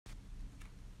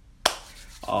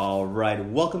All right,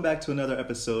 welcome back to another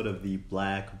episode of the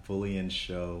Black Bullion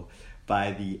Show.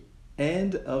 By the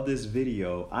end of this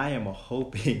video, I am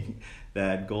hoping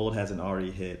that gold hasn't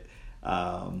already hit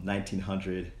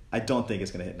 1900. I don't think it's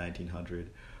going to hit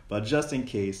 1900, but just in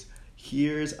case,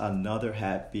 here's another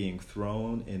hat being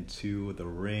thrown into the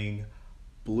ring.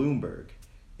 Bloomberg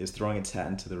is throwing its hat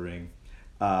into the ring.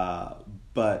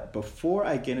 But before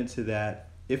I get into that,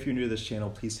 if you're new to this channel,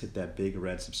 please hit that big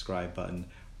red subscribe button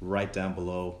right down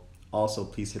below. Also,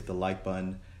 please hit the like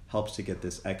button. Helps to get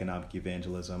this economic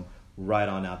evangelism right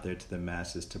on out there to the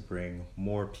masses to bring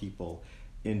more people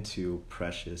into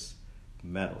precious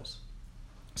metals.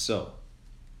 So,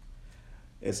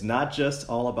 it's not just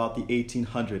all about the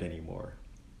 1800 anymore.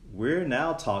 We're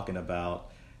now talking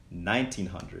about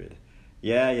 1900.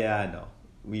 Yeah, I know.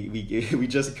 We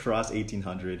just crossed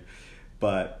 1800,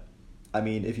 but I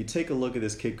mean, if you take a look at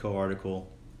this Kitco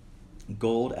article,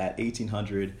 gold at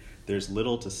 1800, there's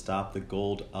little to stop the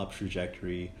gold up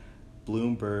trajectory.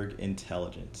 Bloomberg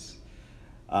Intelligence.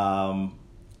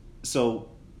 So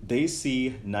they see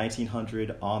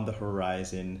 1900 on the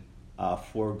horizon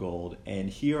for gold, and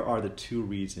here are the two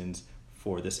reasons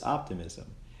for this optimism.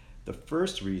 The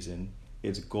first reason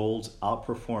is gold's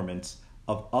outperformance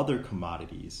of other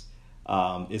commodities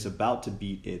is about to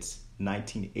beat its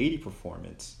 1980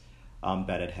 performance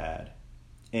that it had.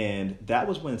 And that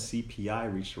was when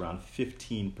CPI reached around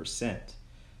 15%.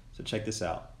 So check this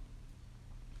out.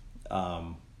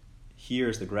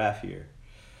 Here's the graph here.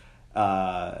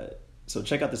 So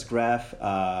check out this graph.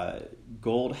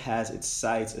 Gold has its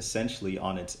sights essentially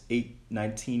on its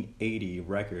 1980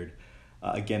 record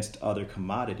against other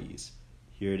commodities.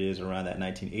 Here it is around that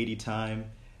 1980 time.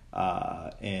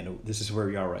 And this is where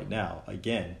we are right now.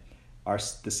 Again, the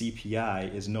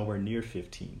CPI is nowhere near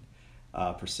 15%.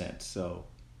 So,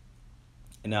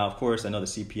 and now, of course, I know the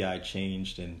CPI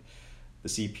changed, and the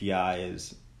CPI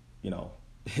is,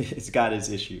 it's got its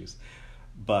issues,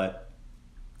 but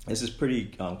this is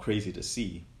pretty crazy to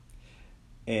see.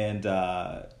 And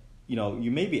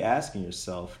you may be asking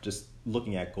yourself, just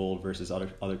looking at gold versus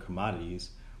other commodities,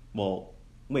 well,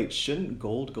 wait, shouldn't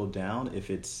gold go down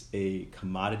if it's a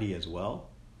commodity as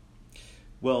well?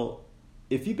 Well,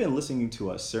 if you've been listening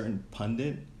to a certain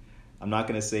pundit, I'm not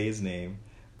going to say his name,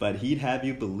 but he'd have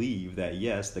you believe that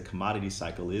yes, the commodity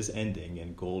cycle is ending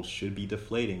and gold should be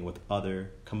deflating with other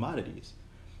commodities.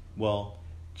 Well,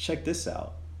 check this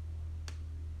out.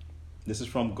 This is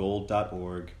from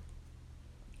gold.org,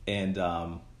 and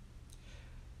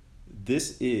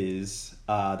this is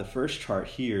the first chart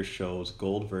here shows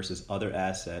gold versus other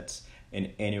assets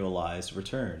and annualized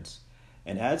returns.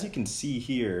 And as you can see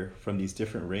here from these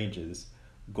different ranges,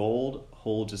 gold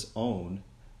holds its own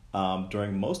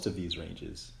during most of these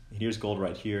ranges. Here's gold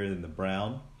right here in the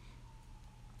brown.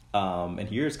 And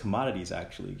here's commodities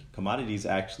actually. Commodities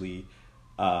actually,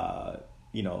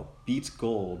 beats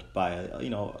gold by,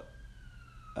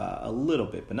 a little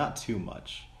bit, but not too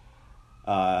much,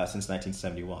 since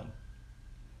 1971.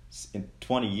 In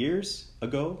 20 years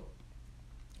ago,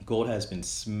 gold has been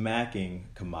smacking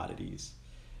commodities.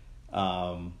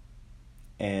 And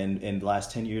in the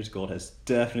last 10 years, gold has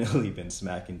definitely been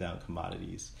smacking down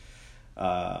commodities.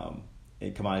 And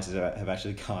commodities have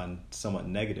actually gone somewhat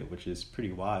negative, which is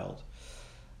pretty wild.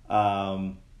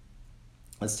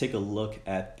 Let's take a look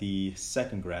at the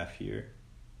second graph here.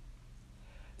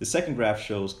 The second graph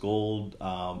shows gold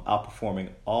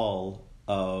outperforming all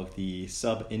of the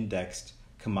sub-indexed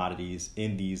commodities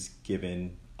in these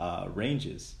given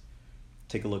ranges.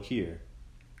 Take a look here.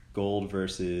 Gold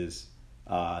versus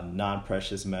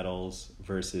non-precious metals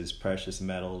versus precious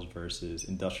metals versus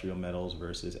industrial metals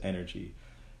versus energy.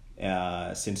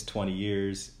 Since 20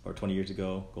 years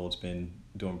ago, gold's been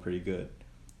doing pretty good.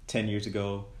 10 years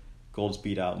ago, gold's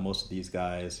beat out most of these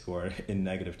guys who are in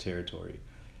negative territory.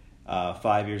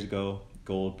 5 years ago,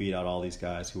 gold beat out all these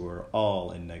guys who were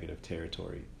all in negative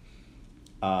territory.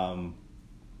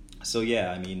 So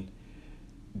yeah, I mean,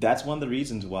 that's one of the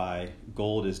reasons why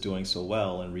gold is doing so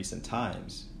well in recent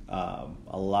times.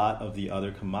 A lot of the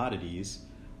other commodities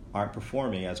aren't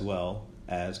performing as well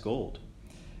as gold.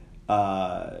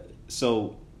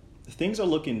 So things are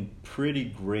looking pretty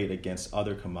great against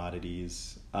other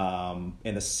commodities. And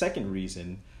the second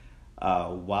reason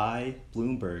why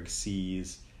Bloomberg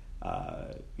sees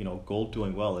gold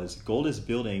doing well is gold is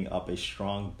building up a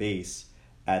strong base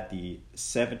at the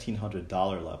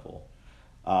 $1,700 level.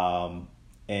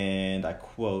 And I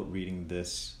quote reading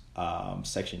this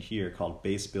section here called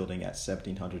 "Base Building at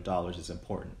 $1,700 is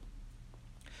Important."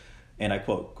 And I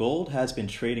quote, "Gold has been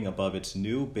trading above its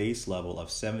new base level of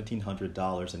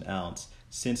 $1,700 an ounce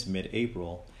since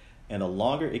mid-April, And the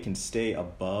longer it can stay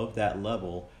above that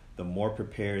level, the more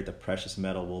prepared the precious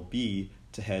metal will be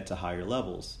to head to higher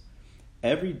levels.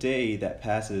 Every day that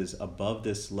passes above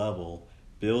this level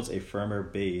builds a firmer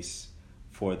base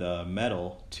for the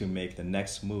metal to make the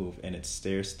next move in its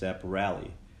stair-step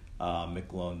rally,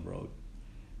 McGlone wrote.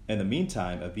 In the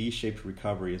meantime, a V-shaped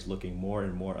recovery is looking more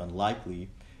and more unlikely,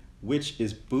 which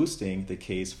is boosting the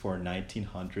case for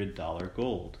 $1,900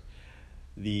 gold.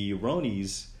 The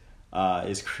Ronies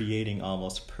is creating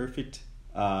almost perfect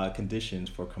conditions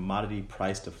for commodity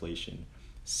price deflation,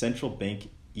 central bank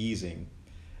easing,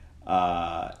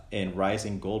 and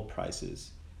rising gold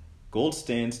prices. Gold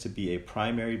stands to be a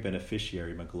primary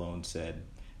beneficiary, McGlone said,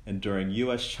 and during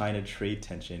U.S.-China trade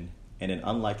tension and an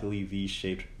unlikely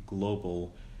V-shaped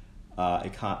global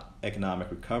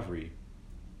economic recovery,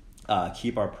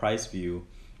 keep our price view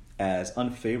as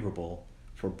unfavorable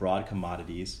for broad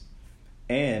commodities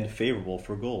and favorable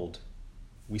for gold.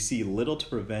 We see little to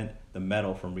prevent the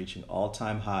metal from reaching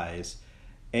all-time highs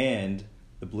and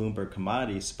the Bloomberg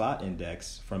Commodity Spot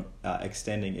Index from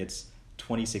extending its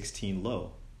 2016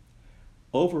 low.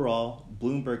 Overall,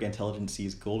 Bloomberg Intelligence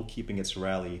sees gold keeping its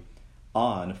rally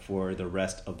on for the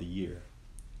rest of the year.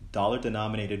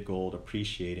 Dollar-denominated gold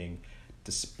appreciating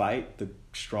despite the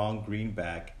strong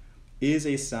greenback is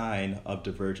a sign of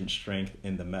divergent strength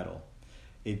in the metal.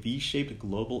 A V-shaped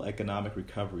global economic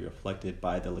recovery reflected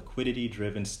by the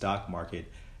liquidity-driven stock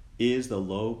market is the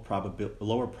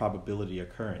lower probability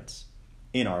occurrence,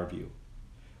 in our view.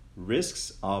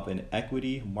 Risks of an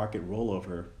equity market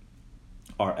rollover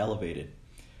are elevated,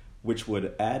 which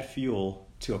would add fuel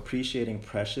to appreciating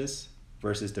precious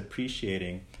versus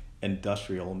depreciating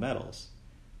industrial metals,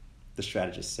 the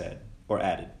strategist said, or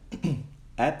added.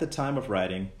 At the time of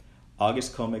writing,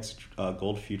 August COMEX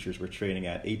gold futures were trading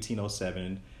at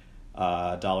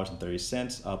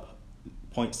 $1,807.30, up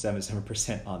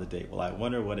 0.77% on the date. Well, I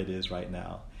wonder what it is right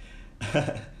now.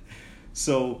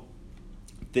 So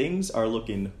things are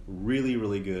looking really,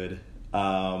 really good.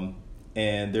 And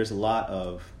there's a lot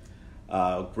of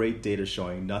great data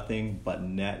showing nothing but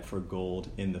net for gold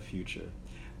in the future.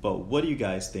 But what do you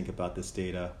guys think about this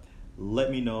data? Let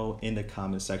me know in the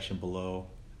comment section below.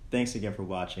 Thanks again for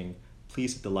watching.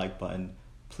 Please hit the like button.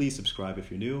 Please subscribe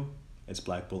if you're new. It's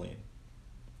Black Bullion.